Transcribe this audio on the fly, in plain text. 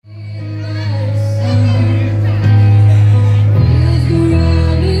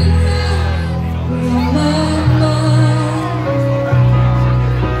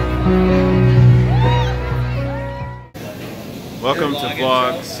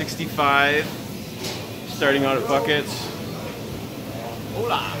65, starting out at Buckets.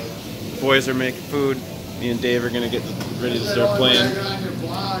 Hola. Boys are making food. Me and Dave are gonna get ready to start playing.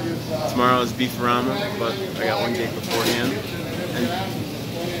 Tomorrow is Beefarama, but I got one gig beforehand. And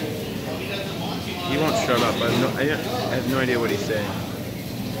he won't shut up. I have no idea what he's saying.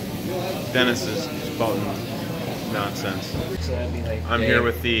 Dennis is spouting nonsense. I'm here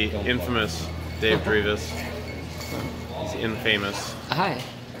with the infamous Dave Drivas. He's infamous. Hi.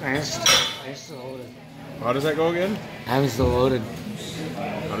 I'm still loaded. How does that go again? I'm still loaded.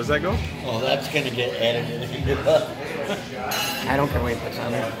 How does that go? Oh, that's gonna get edited. I don't care what he puts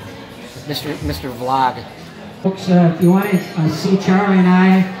on there. Mr. Vlog. Folks, if you want to see Charlie and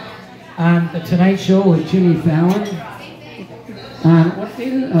I on The Tonight Show with Jimmy Fallon, what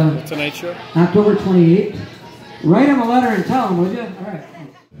date is it? Tonight Show? October 28th. Write him a letter and tell him, would you? All right.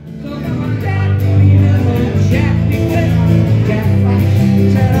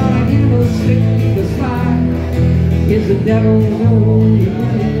 Is the devil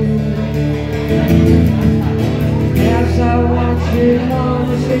as I watch it on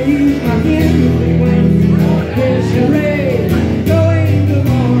the stage, my hands when there's a rain going to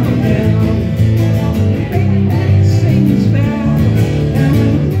morning down. Sings bell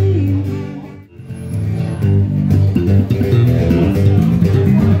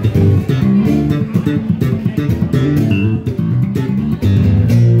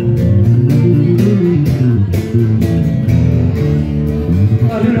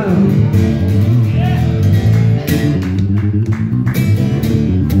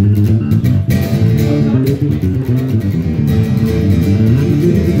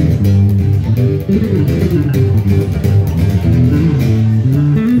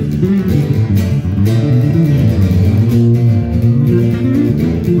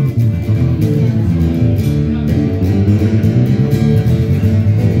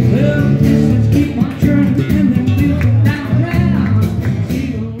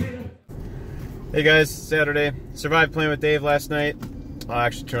Hey guys, Saturday. Survived playing with Dave last night.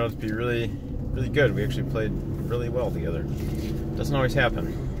 Actually turned out to be really good. We actually played really well together. Doesn't always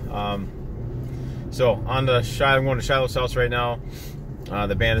happen. So on to I'm going to Shiloh's house right now.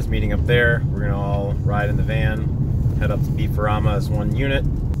 The band is meeting up there. We're gonna all ride in the van, head up to Beefarama as one unit.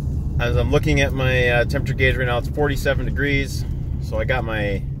 As I'm looking at my temperature gauge right now, it's 47 degrees. So I got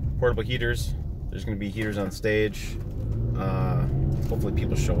my portable heaters. There's gonna be heaters on stage. Hopefully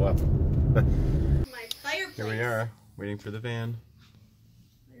people show up. Here we are, waiting for the van.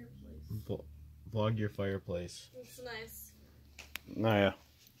 Vlog your fireplace. It's nice. Oh yeah.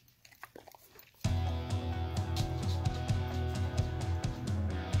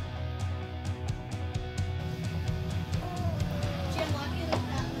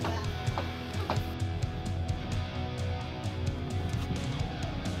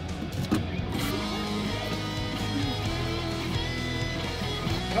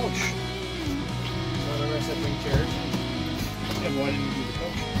 Couch. So the rest of them chairs. And why didn't you do the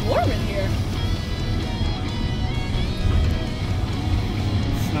couch? Warm in here.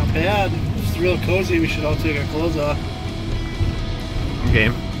 It's not bad. It's real cozy. We should all take our clothes off.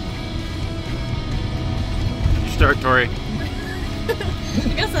 Game. Start, Tori. I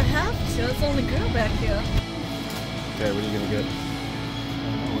guess I have to. It's the only girl back here. Okay, what are you gonna get? I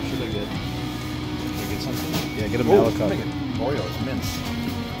don't know. What should I get? Should I get something? Yeah, get a Oh, Malachi. Oreos, mints.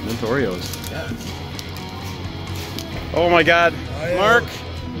 Mint Oreos. Yes. Oh my God, Mark.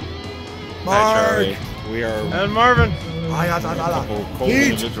 Hi, Charlie. We are and Marvin. Couple cold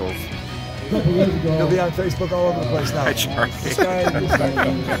individuals. He'll be on Facebook all over the place now. Hi, Charlie. This guy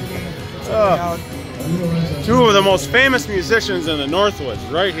Two of the most famous musicians in the Northwoods,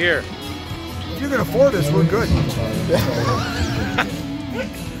 right here. if you can afford this, we're good.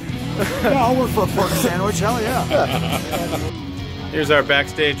 Yeah, I'll work for a pork sandwich. Hell yeah. Here's our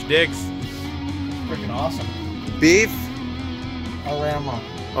backstage digs. Freaking awesome. Beef-a-rama.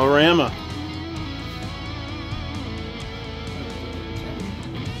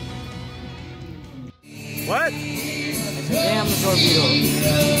 What? Damn the torpedo.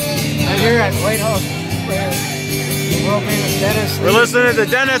 I'm here at Whitehouse. World famous Dennis Lee. We're listening to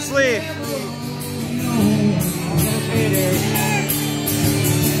Dennis Lee.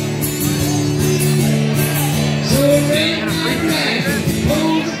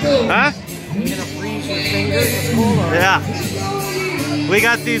 Huh? You gonna freeze your fingers? It's cold already. Yeah. We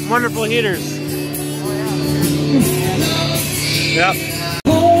got these wonderful heaters. Yep.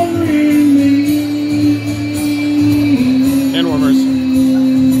 And warmers.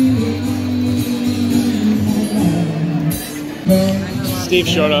 Steve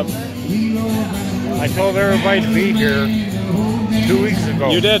showed up. I told everybody to be here. 2 weeks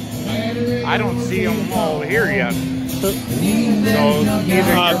ago. You did. I don't see them all here yet. So either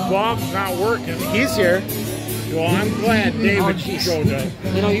your blog's not working. He's here. Well, I'm glad David showed up.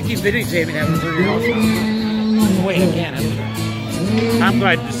 You know, you keep videotaping that for your house. Wait, I can't. I'm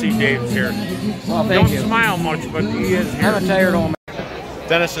glad to see Dave's here. Well, thank Don't you. smile much, but he is here. I'm a tired old man.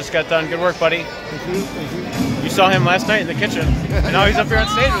 Dennis just got done. Good work, buddy. You saw him last night in the kitchen, and now he's up here on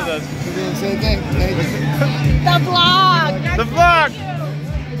stage with us. You're doing the same thing. The vlog! The vlog!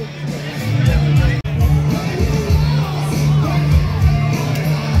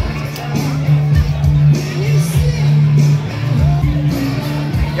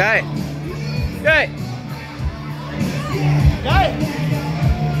 Guy! Guy! Guy!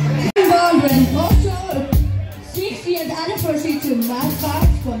 Baldwin also 60th anniversary to Mass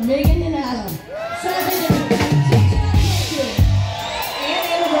Parks for Megan and Alan. Celebrating 6th anniversary and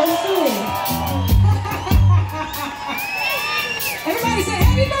anniversary. Everybody say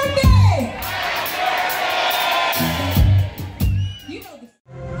happy birthday! You know the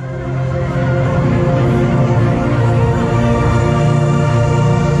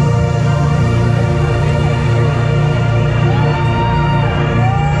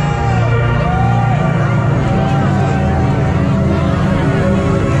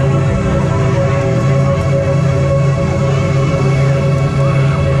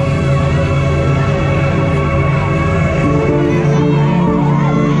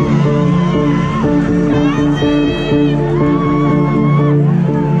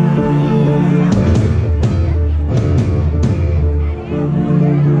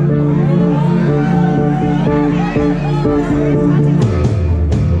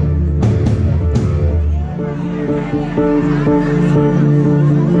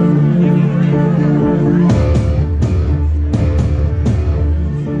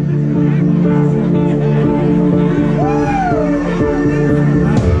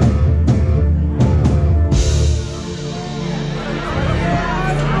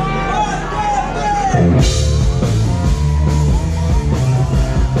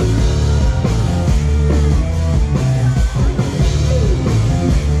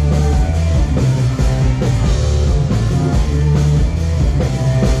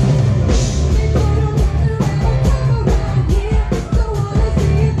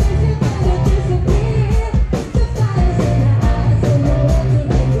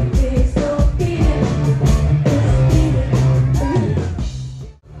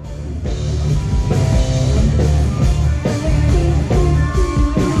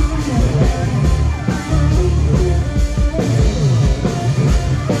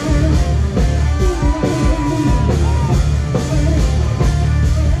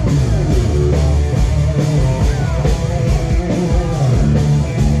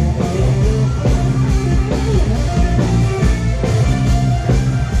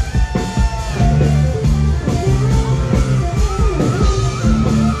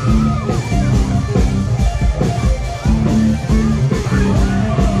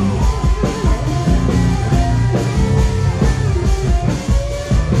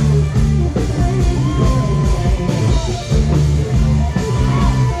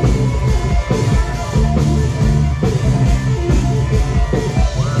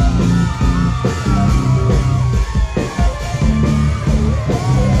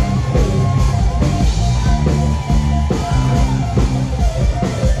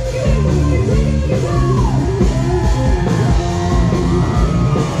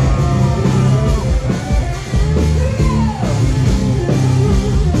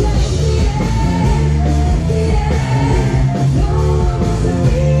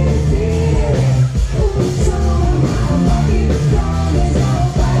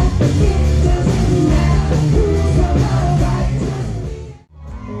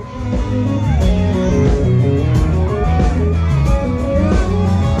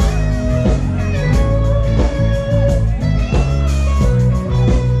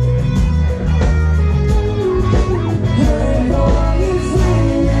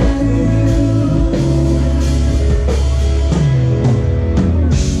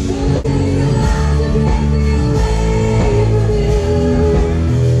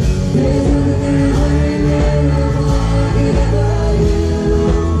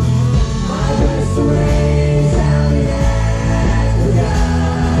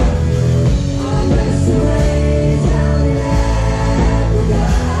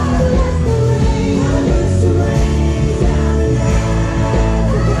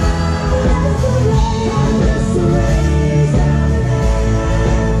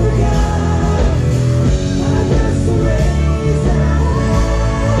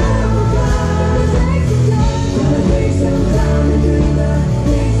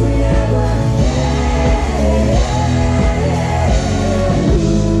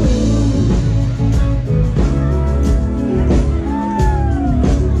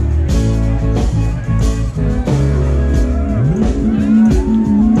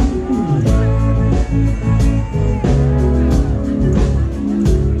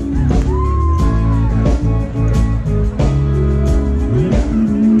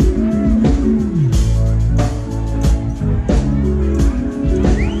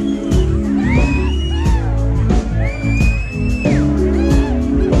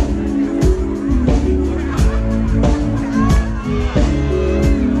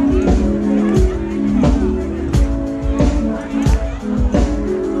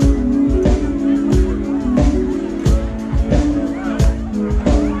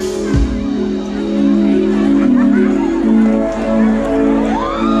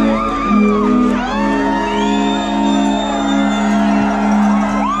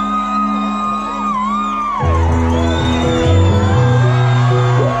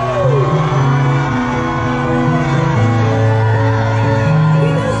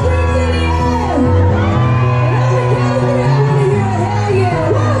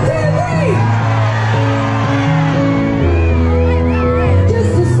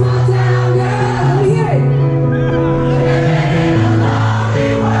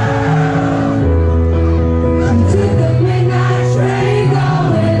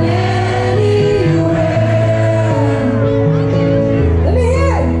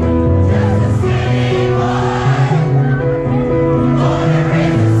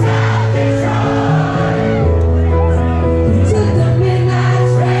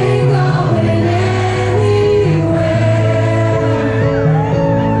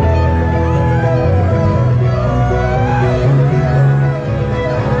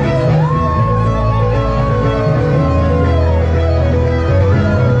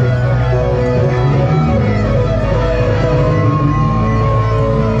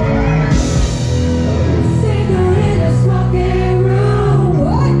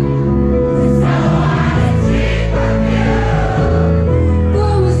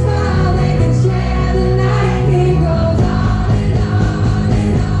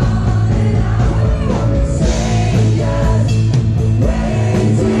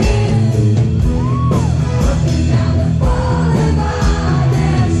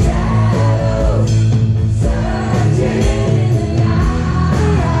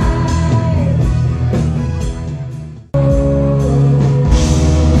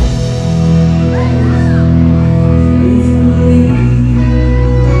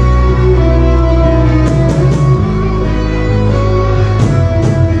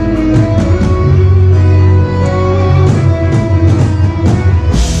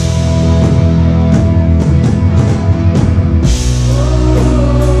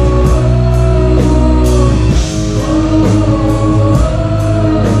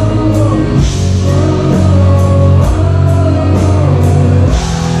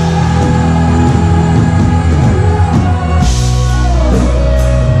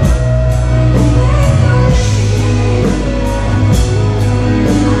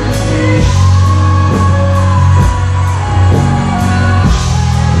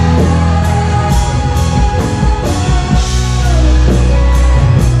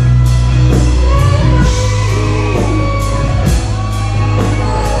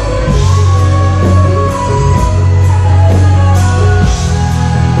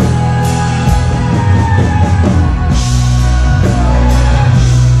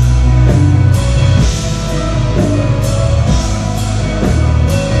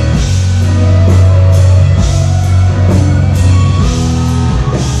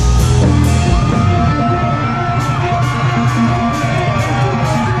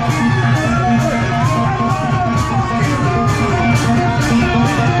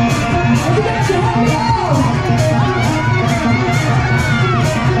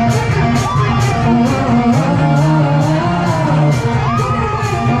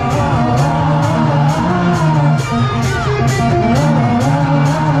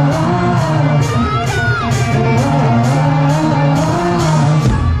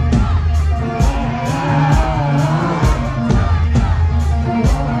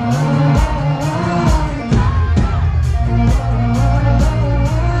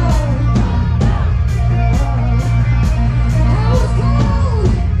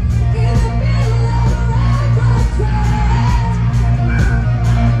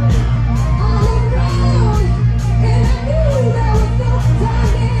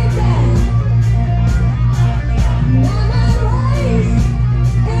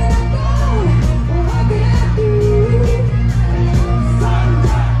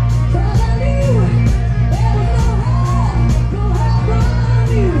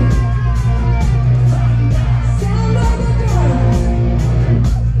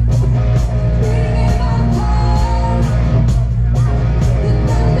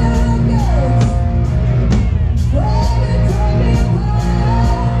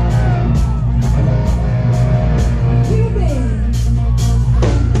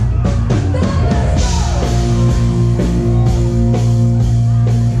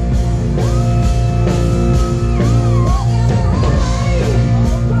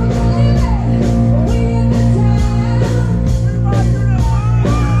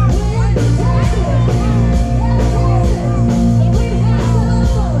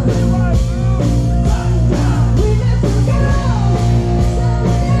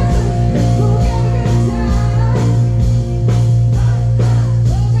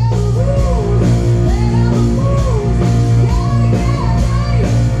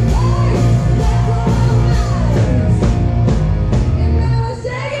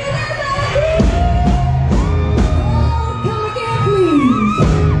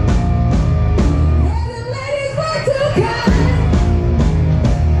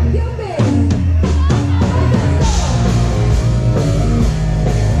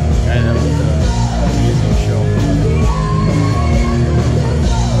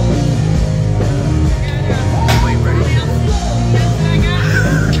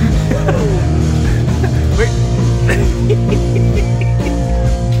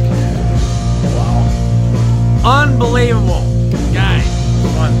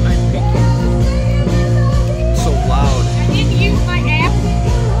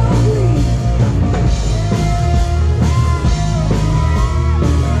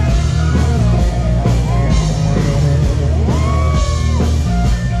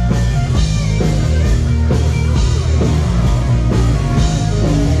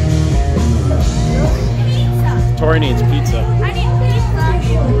Tori needs pizza. I need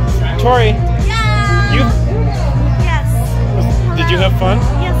pizza. Tori, Yeah. you Yes. did you have fun?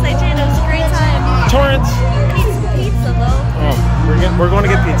 Yes, I did. It was a great time. Torrance. I need some pizza though. Oh, we're going to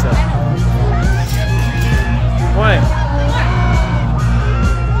get pizza. Why?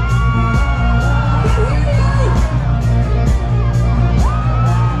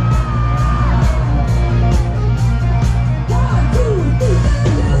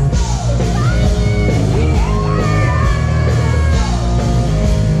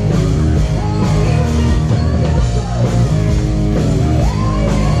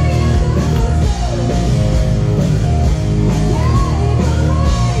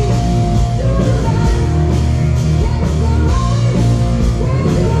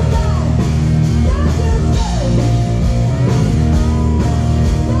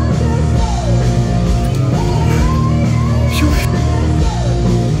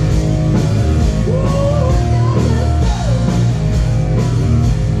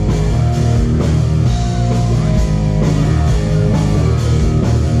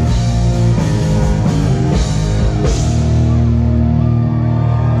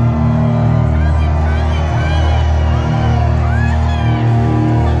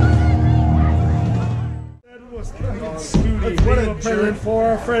 For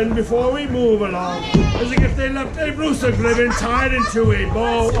our friend before we move along, as if they left a Bruce living tied into a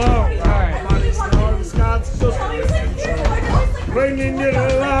bow. Ring in the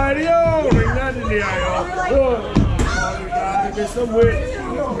radio, ring that in the eye. There's some wit.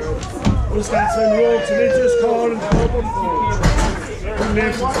 Wisconsin ropes and it just called and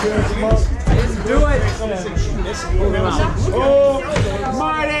Do it. oh,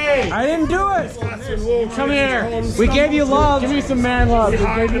 Marty! I didn't do it. Come here. We gave you love. Give me some man love. We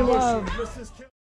gave you love.